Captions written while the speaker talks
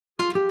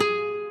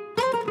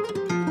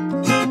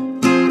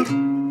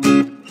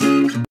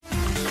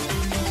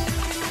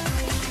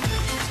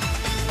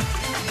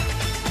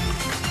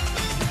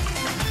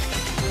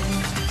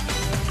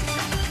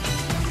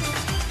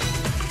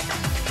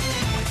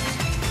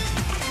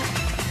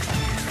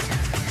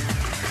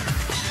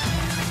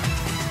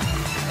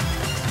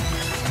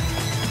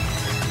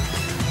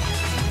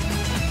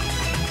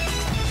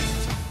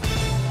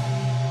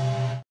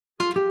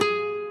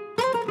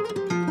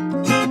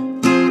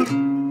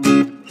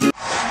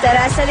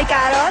Theresa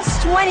Licaros,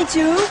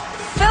 22,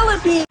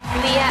 Philippines.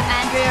 Lia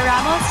Andrea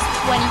Ramos,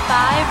 25,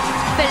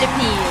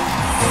 Philippines.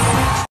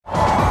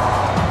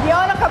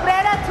 Gionna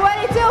Cabrera,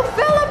 22,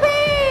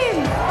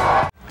 Philippines!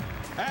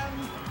 And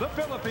the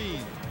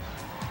Philippines.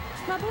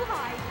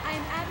 Mabuhay!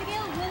 I'm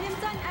Abbygale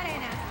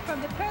Arenas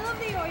from the Pearl of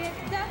the Orient,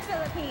 the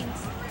Philippines.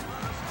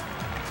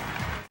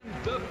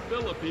 The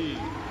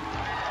Philippines.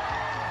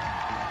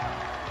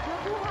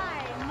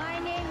 Mabuhay! My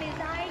name is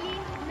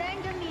Aileen,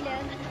 Leng,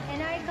 Damiles,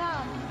 and I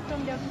come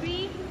from the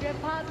Free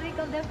Republic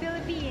of the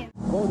Philippines.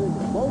 Voted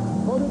most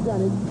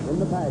photogenic in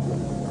the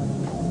pageant.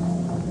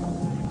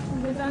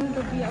 Magandang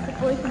gabi. Ako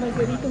po si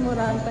Margarita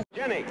Moran.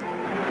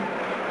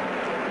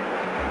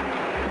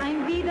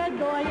 I'm Vida,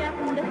 Doria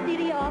from the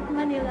city of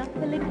Manila,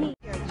 Philippines.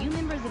 You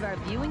members of our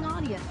viewing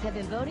audience have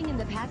been voting in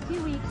the past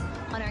few weeks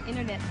on our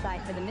internet site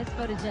for the Miss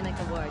Photogenic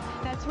Award.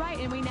 That's right,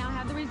 and we now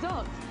have the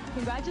results.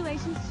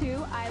 Congratulations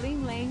to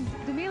Aileen, Leng,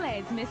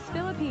 Damiles, Miss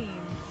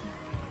Philippines.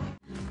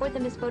 For the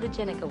Miss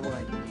Photogenic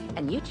Award,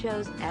 and you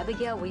chose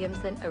Abbygale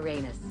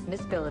Arenas,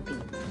 Miss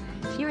Philippines.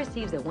 She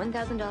receives a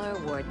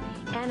 $1,000 award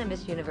and a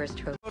Miss Universe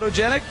trophy.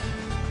 Photogenic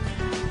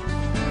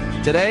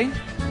today,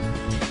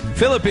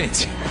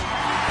 Philippines.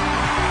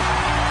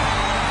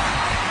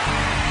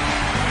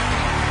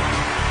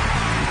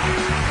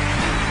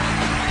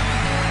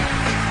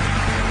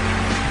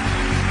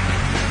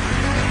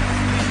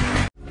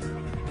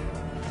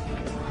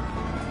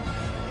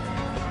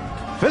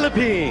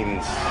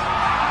 Philippines.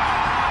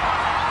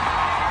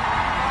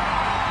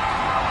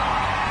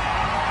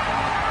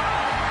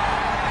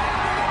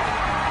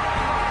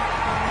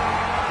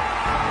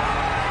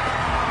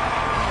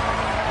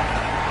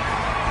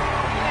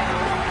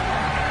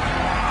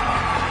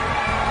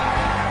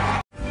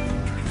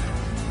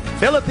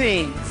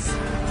 Philippines.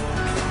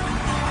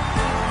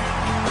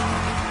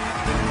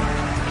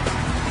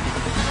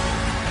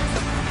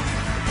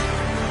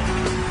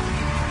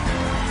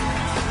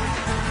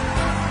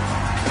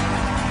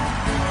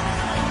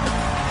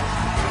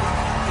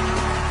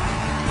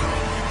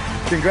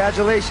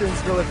 Congratulations,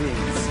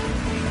 Philippines.